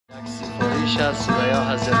همیشه صدایا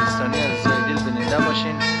هزارستانی از دل بنیده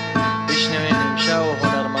باشین. بشنوین امشه و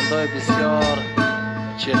هنرمندای بسیار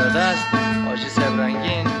چیلاده است. آقای صاحب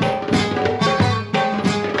رنگین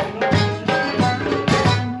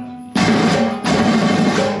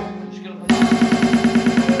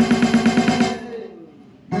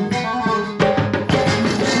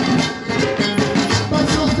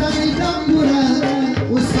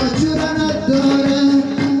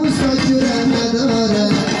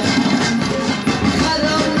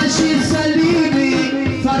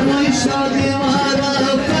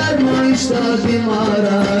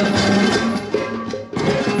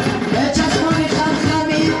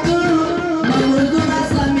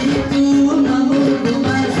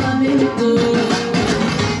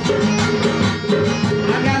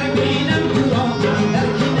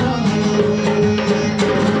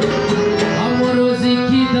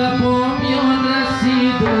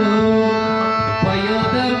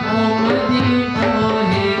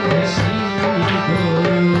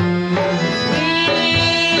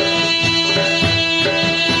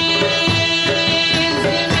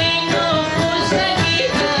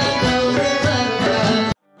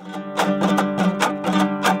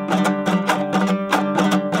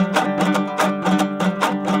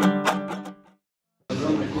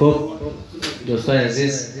دوستان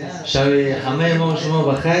عزیز، شب همه ما شما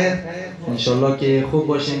بخیر. انشالله که خوب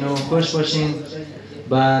باشین و خوش باشین.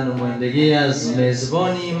 به نمایندگی از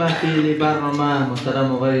میزبانی محفل برنامه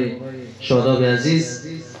محترم آقای شاداب عزیز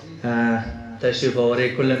تشریف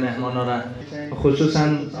آوری کل مهمانا را، خصوصا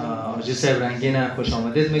آقای صاحب رنگین خوش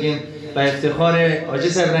آمدید میگیم. به افتخار آقای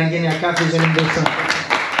صاحب رنگین یک کف بزنیم دوستان.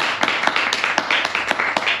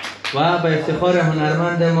 و به افتخار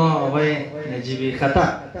هنرمند ما آقای نجیبی خطا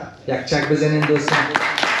یک چک بزنین دوستان.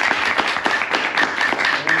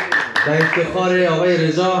 به افتخار آقای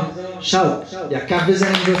رضا شوق یک کف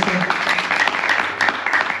بزنین دوستان.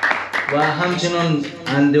 و همچنان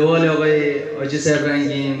اندوال آقای صاحب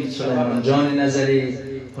رنگین، سلیمان جان نظری،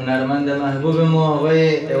 هنرمند محبوب ما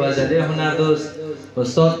آقای وزده هنر دوست،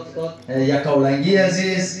 استاد یک اولنگی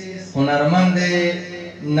عزیز، هنرمند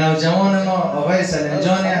نوجوان ما آقای سلیمی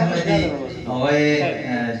جان احمدی، آقای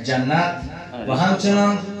جنت و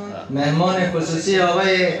همچنان مهمان خصوصی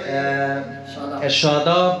آقای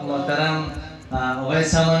شاداب محترم آقای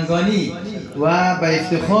سمنگانی. و به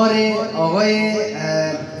افتخار آقای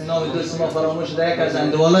نام دوست ما فراموش شده یک از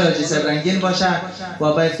اندوالای آقای صاحب رنگین باشه.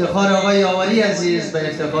 و به افتخار آقای آوری عزیز، به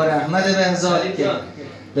افتخار احمد بهزاد که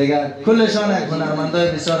دیگه کلشان یک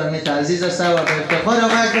هنرمندای بسیار امیت عزیز است. و به افتخار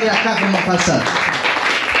آقای اکبر یک کف مفصل.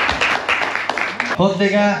 خب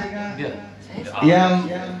دیگه یم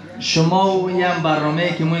شما و یم برنامه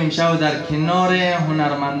که ما امشب در کنار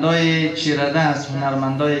هنرمندای چیرده است،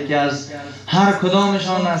 هنرمندایی که از هر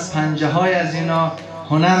کدامشان از پنجه های از اینا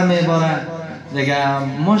هنر میباره دیگه.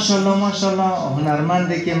 ماشاءالله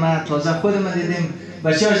هنرمندی که ما تازه خودمون دیدیم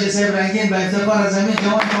بچه آقای صاحب رنگین به افتخار از زمین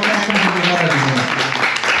جوان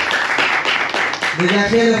دیگه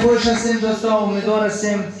خیلی خوش هستیم دوستان. امیدوار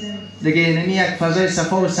هستیم دیگه اینمی یک فضای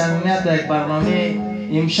صفا و صمیمیت در یک برنامه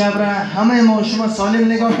امشب را همه ما شما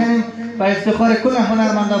سالم نگاه کنیم. به افتخار کل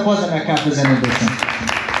هنرمندا بازم یک کف بزنیم دوستان.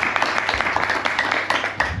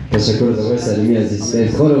 تشکر آقای سلیمی عزیز. به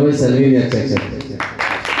افتخار آقای سلیمی یک تشکر.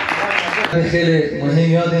 خیلی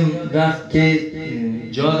مهم یادم رفت که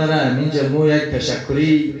جا داره اینجا مو یک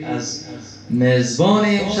تشکری از میزبان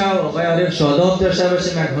امشب آقای عریف شاداب داشته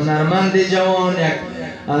باشیم. یک هنرمند جوان،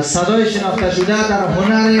 یک صدای شناخته شده در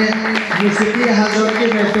هنر موسیقی هزارگی.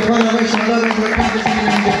 به افتخار آقای شاداب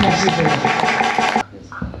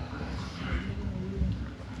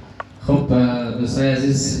خب دوستان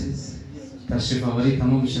عزیز، تشریف آوری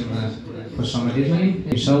تمام بشه و خوش آمدید میگیم.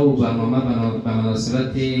 امشب برنامه به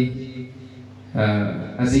مناسبت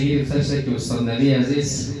از این گرفته شده که استاد نبی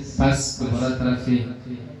عزیز پس دوباره طرف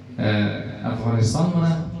افغانستان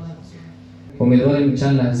مونه. امیدواریم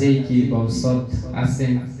چند لحظه ای که با استاد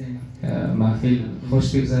هستیم محفل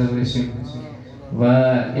خوش بگذره برشیم. و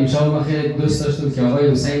امشب ما خیلی دوست داشتم که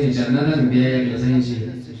آقای حسین جنت بیا یک لحظه اینجا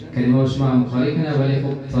کلمه شما همکاری کنه، ولی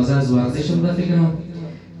خب تازه از ورزش بوده فکر کنم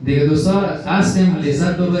دیگه. دوستان هستیم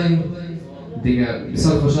لذت ببریم دیگه.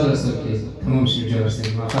 بسیار خوشحال هستم که تمام شیم اینجا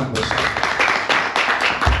هستیم. موفق باشیم.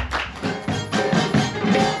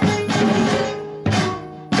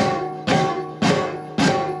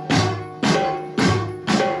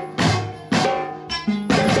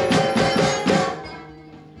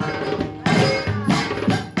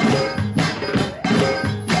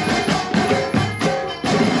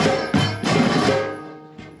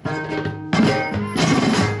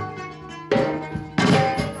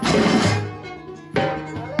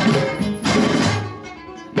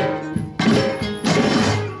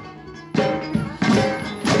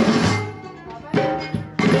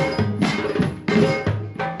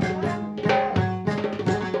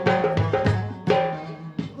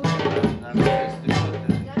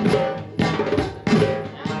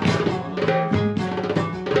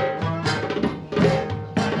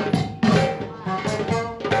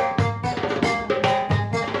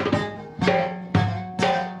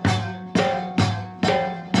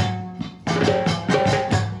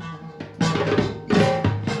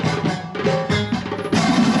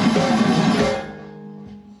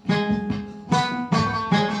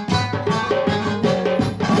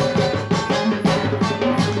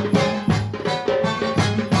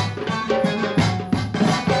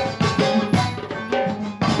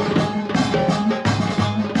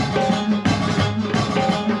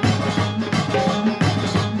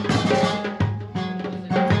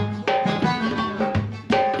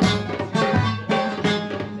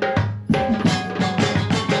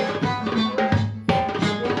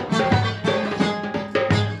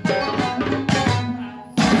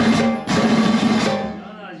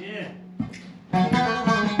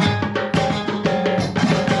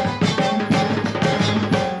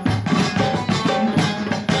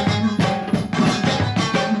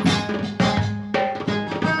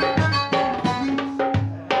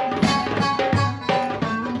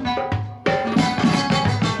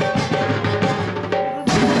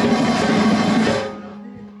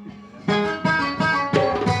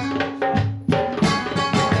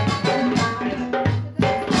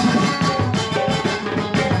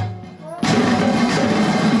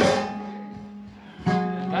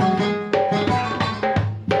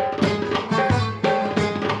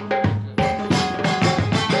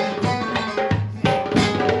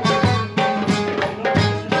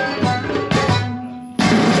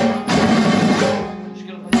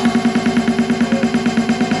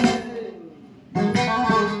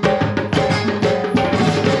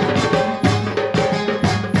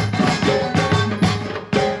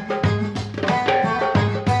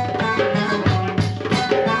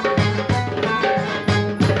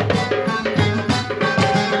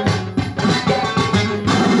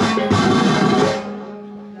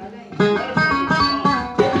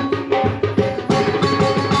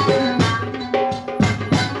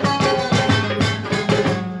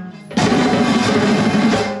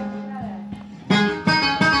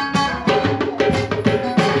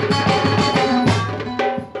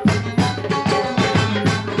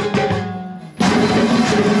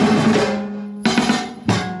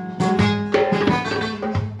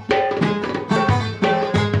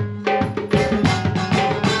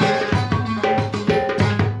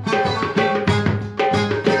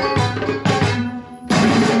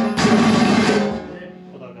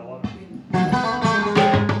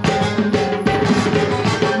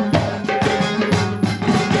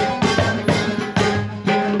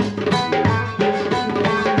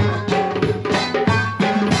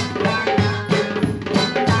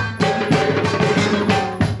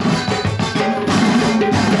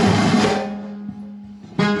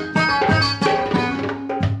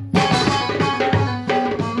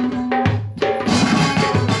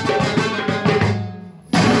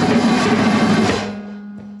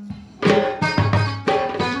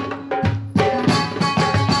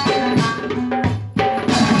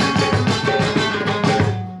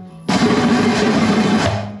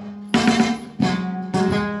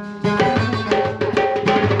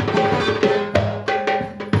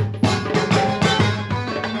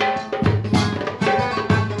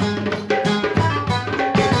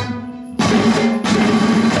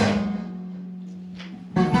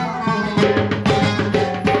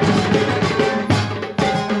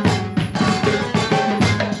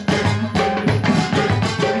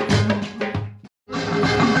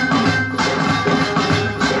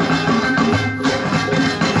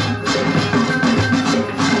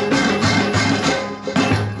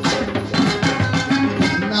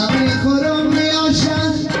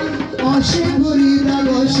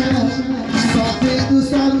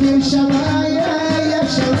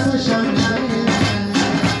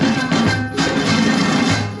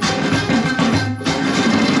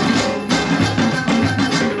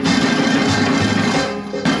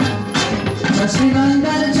 چشمی من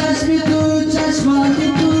در چشمی تو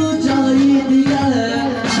چشماتی تو جایی دیگه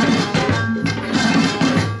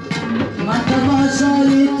من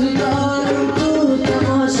تماشایی تو دارم تو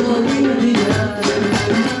تماشایی دیگه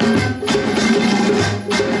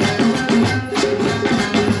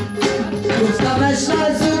گفتمش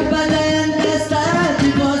را زود بدن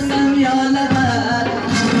دستت بازم یا لبت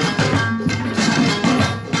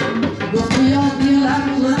گفت یا دیل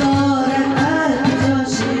عقل دارد هر جا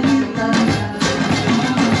شنیدن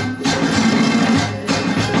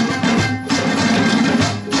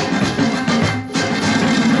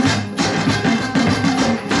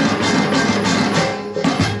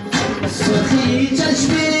سرخی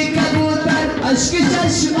چشمی کبوتر عشق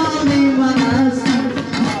چشمانی من است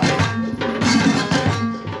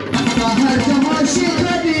تا هر جا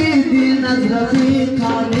عاشق دیدی نظرتی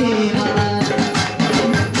کانی من است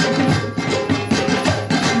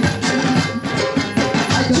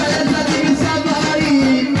اچه زدی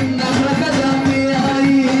سبایی نخل قدم می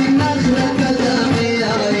آیی نخل قدم می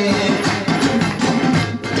آیی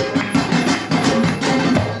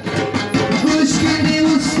گوش کنی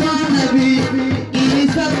استاد نبی اینی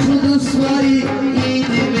سب خودس بایی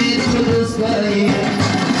اینی بید خودس بایی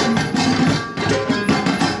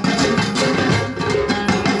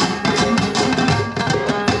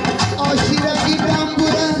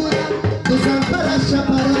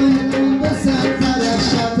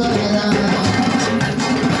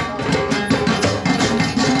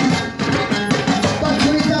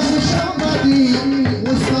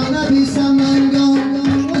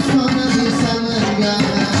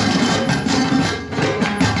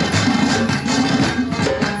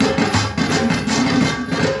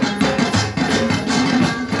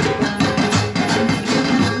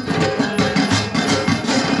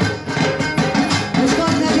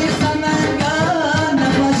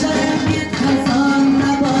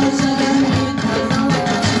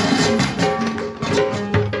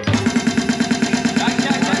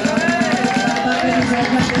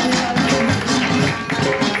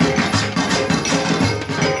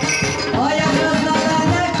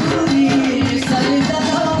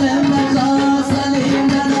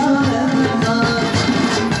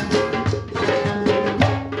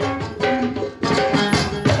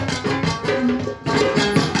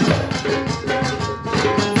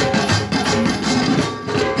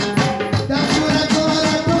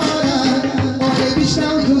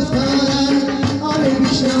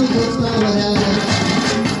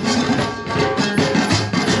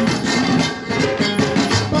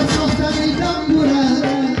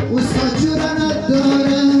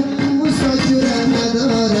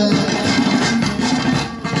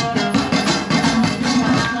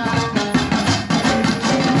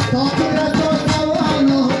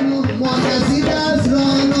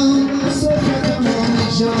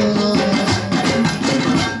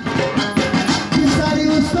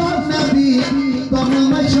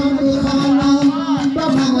برنامه شام خانه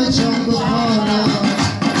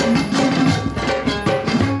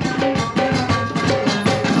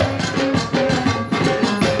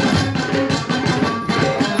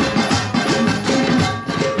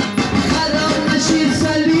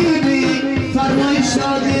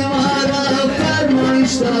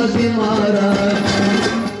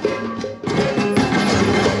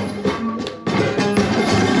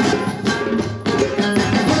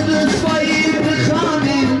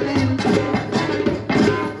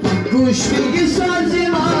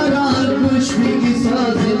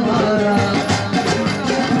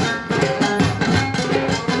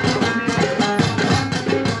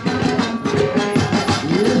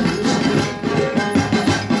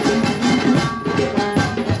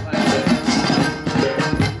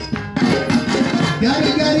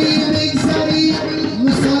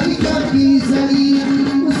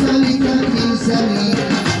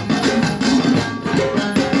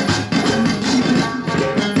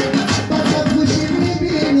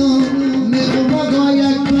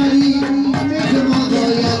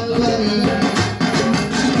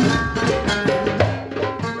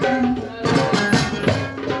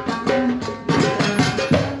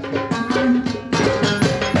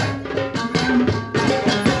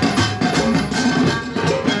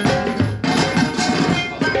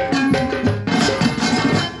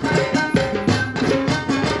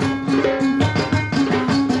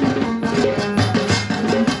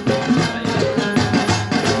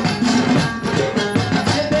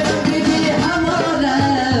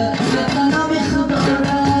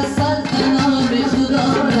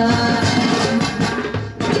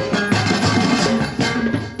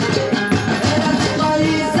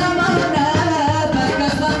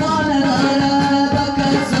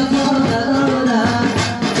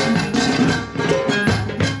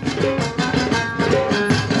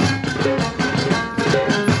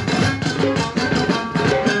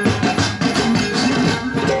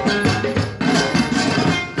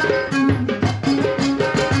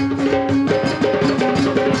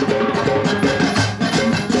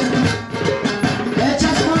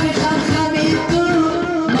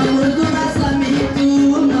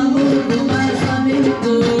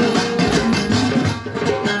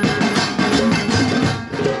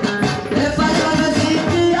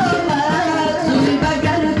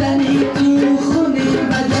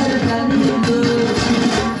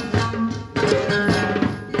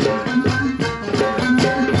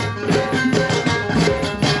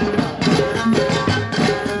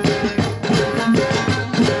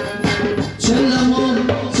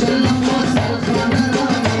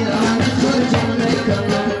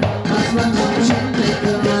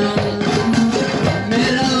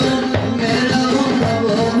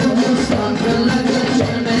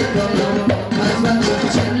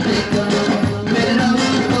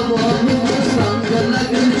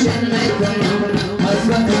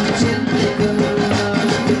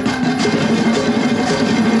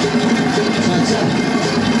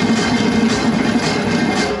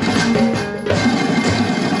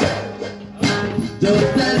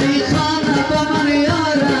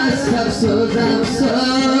افسوس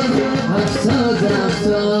افسوس افسوس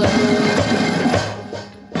افسوس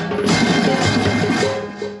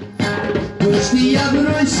پشتی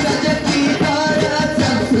ابروش کجکی دارد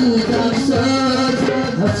افسوس افسوس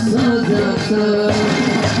افسوس افسوس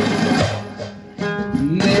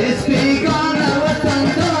نیست بیگانه وطن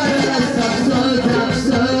دارد افسوس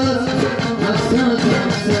افسوس افسوس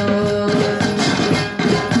افسوس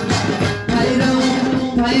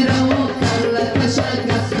پیرو کلت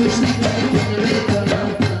شکست کشتی کن میکنم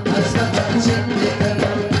از فقط چین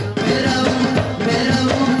میکنم میرو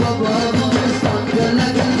بابا بستان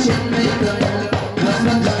کلت چین میکنم از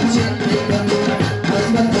فقط چین میکنم از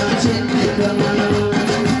فقط چین میکنم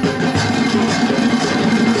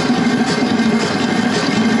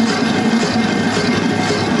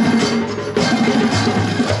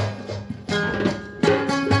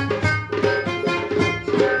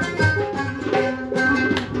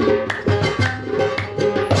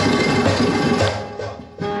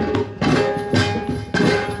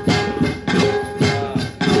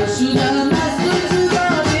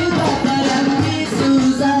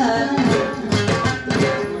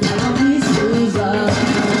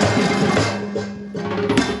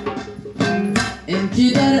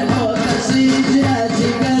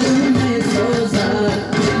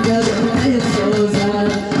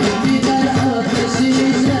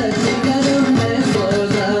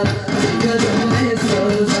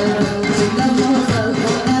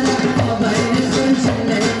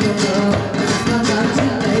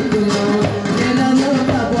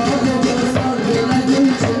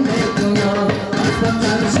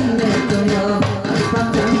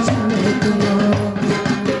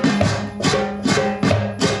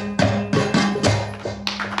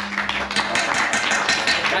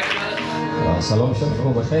سلام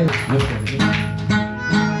شما بخیر.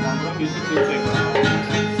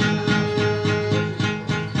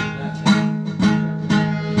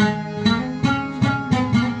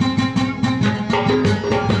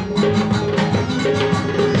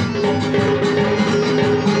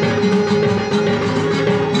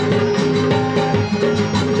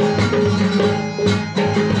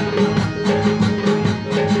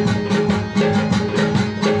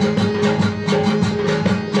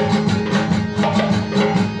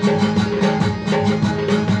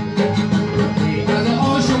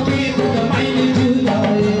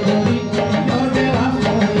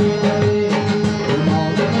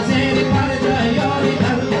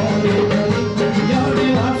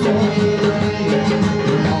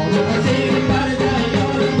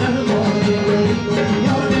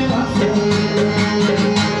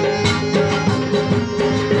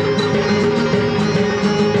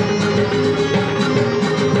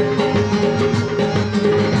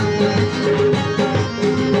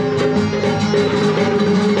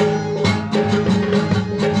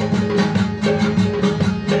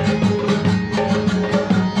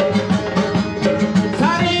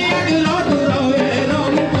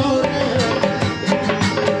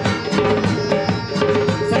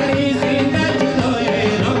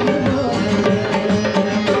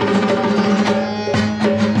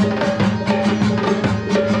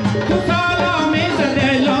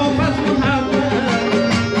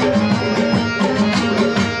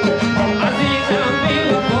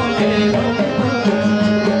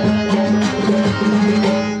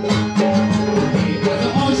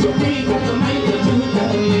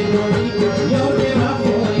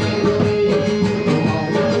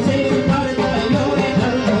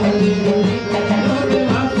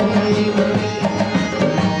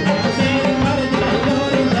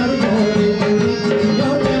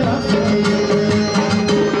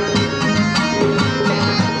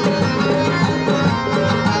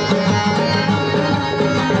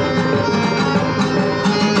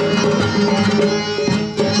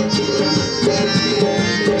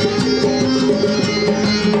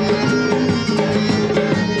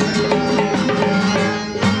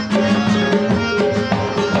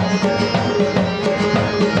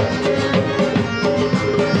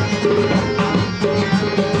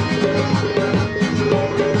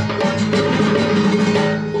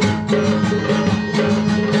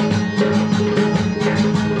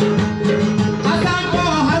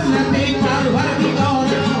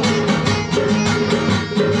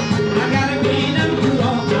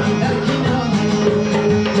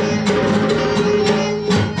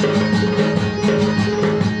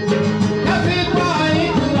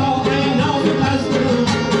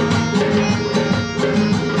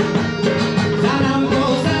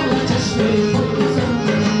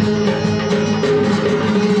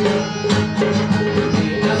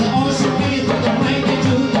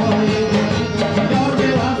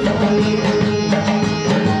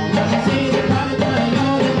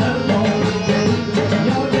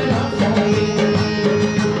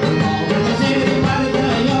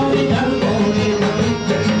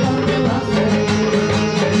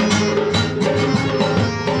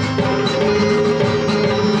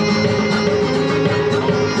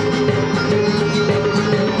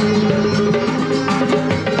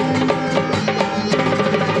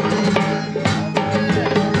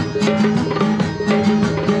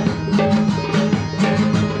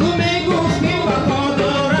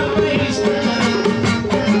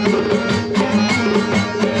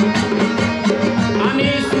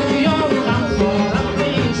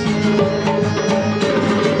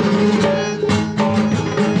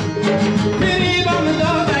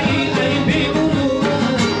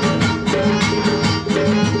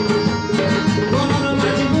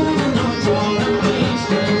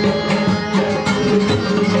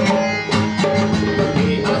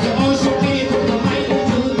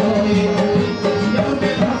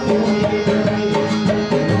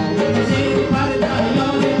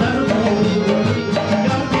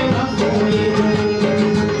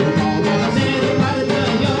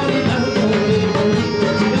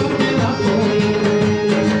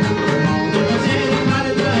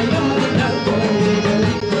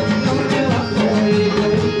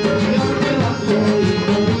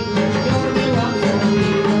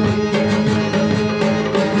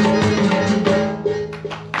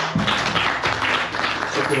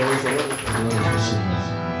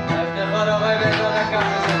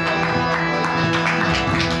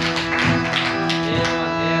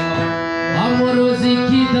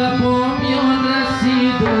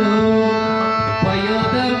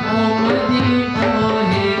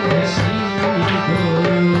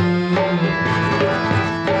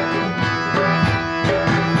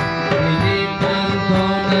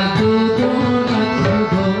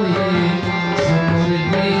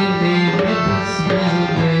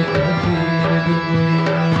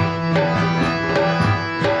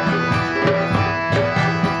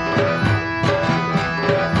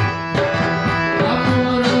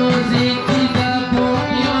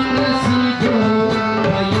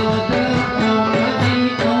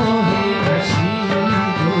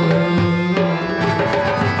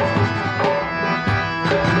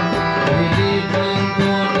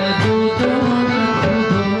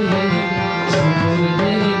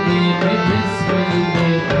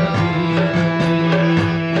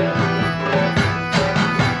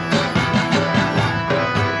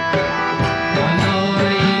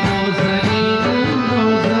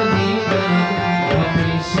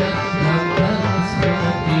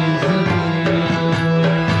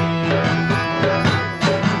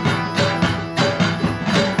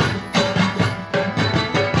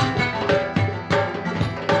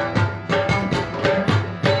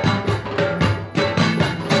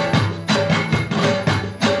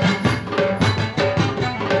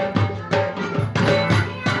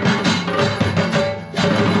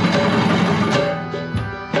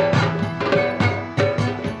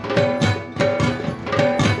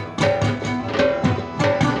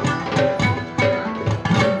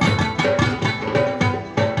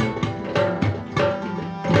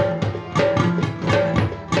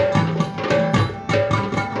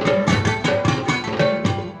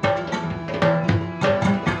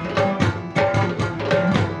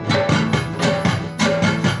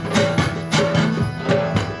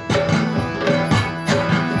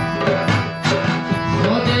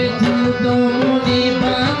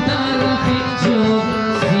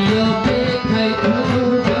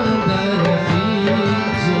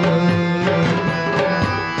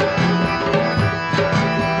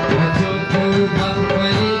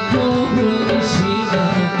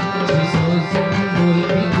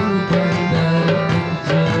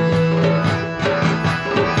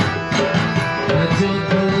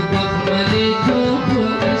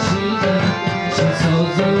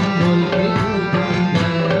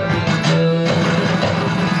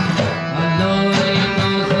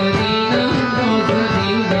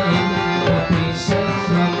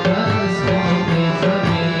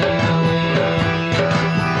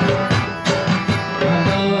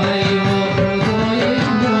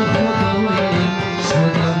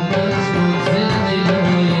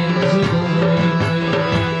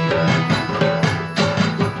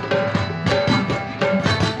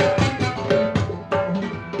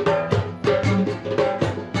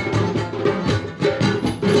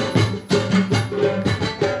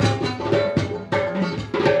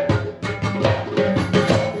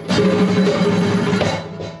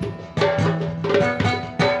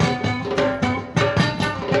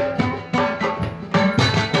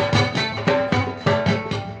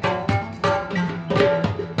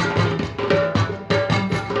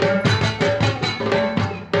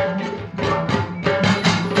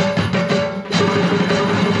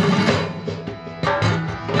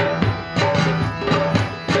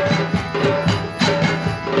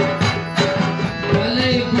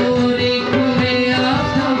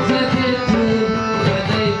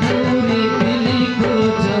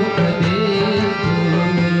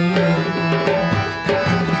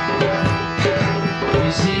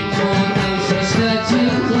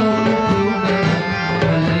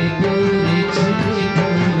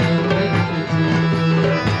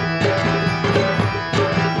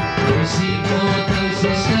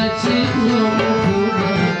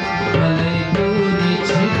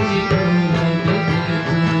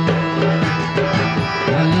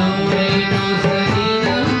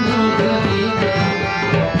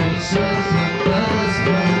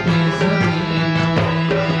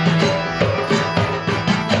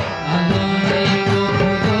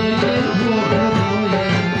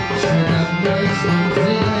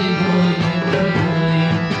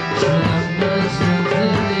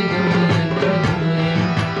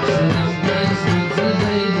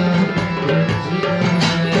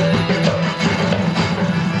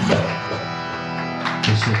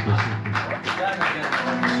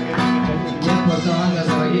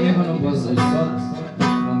 استاد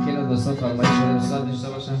ممکنه دوستان فرمایش برای استاد داشته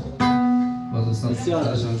باشن با دوستان بسیار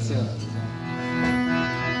استاد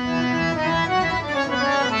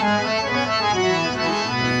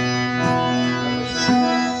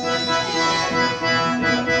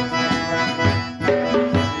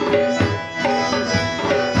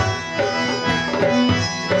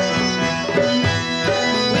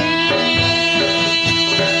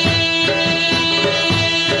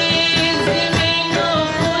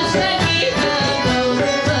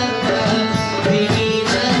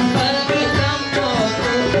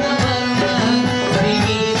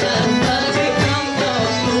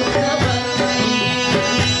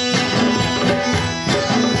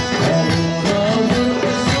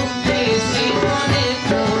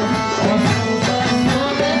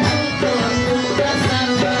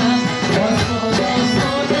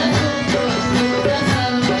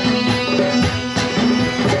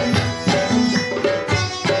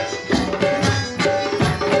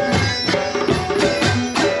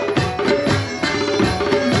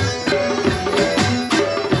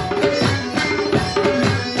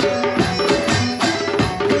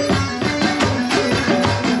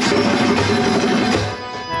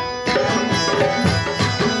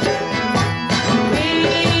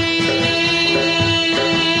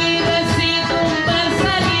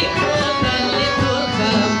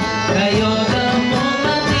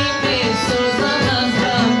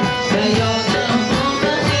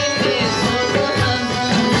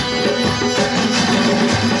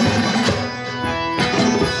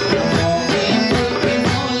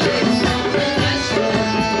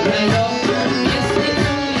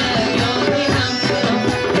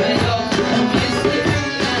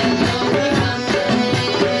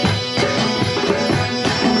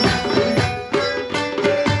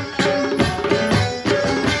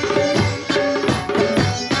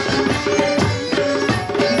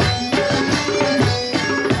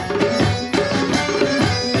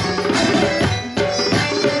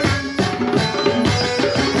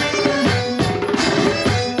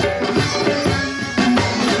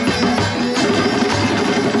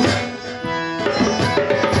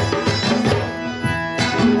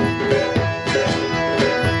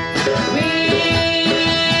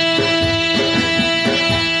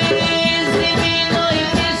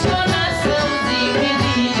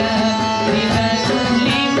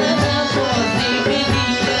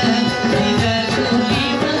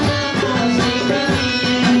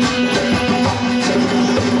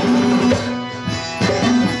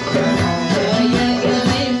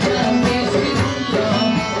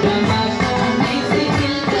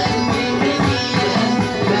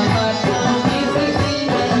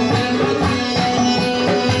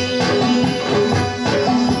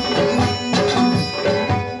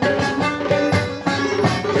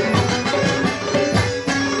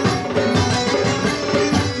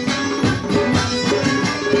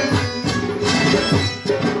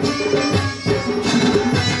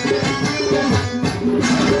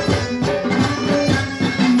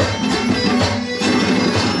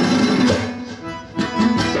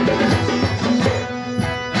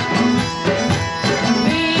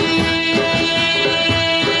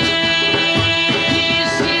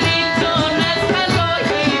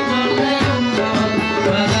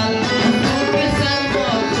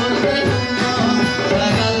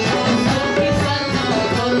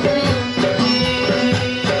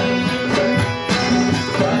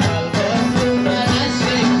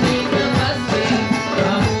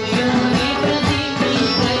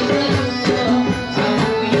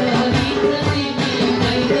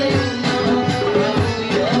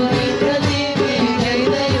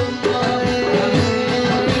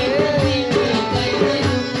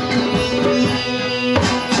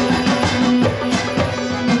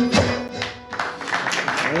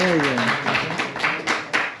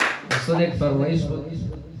یک فرمایش بود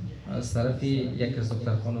از طرف یک از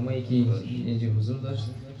دختر خانمایی که اینجا حضور داشت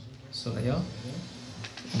سلیا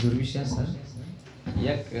درویشی هستن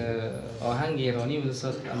یک آهنگ ایرانی بود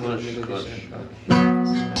استاد البته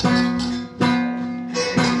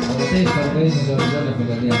فرمایش جاغوری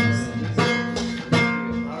فلانی هست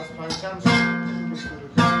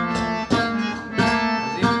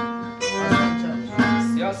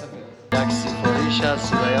یک سفارش از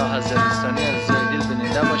صدایا هزارستانی از دل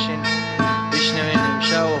بنیده باشین بشنوین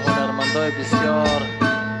امشب و هنرمندای بسیار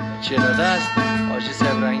چهره است آجی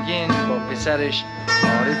صاحب رنگین با پسرش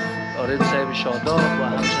عارف صاحب شاداب و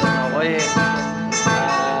همچنان آقای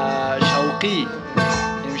شوقی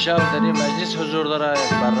امشب در این مجلس حضور داره.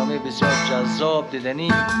 برنامه بسیار جذاب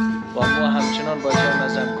دیدنی و ما همچنان با جمع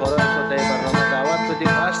از همکاران خود در برنامه دعوت بدیم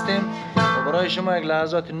هستیم و برای شما یک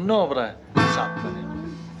لحظات نو را ثبت کنیم.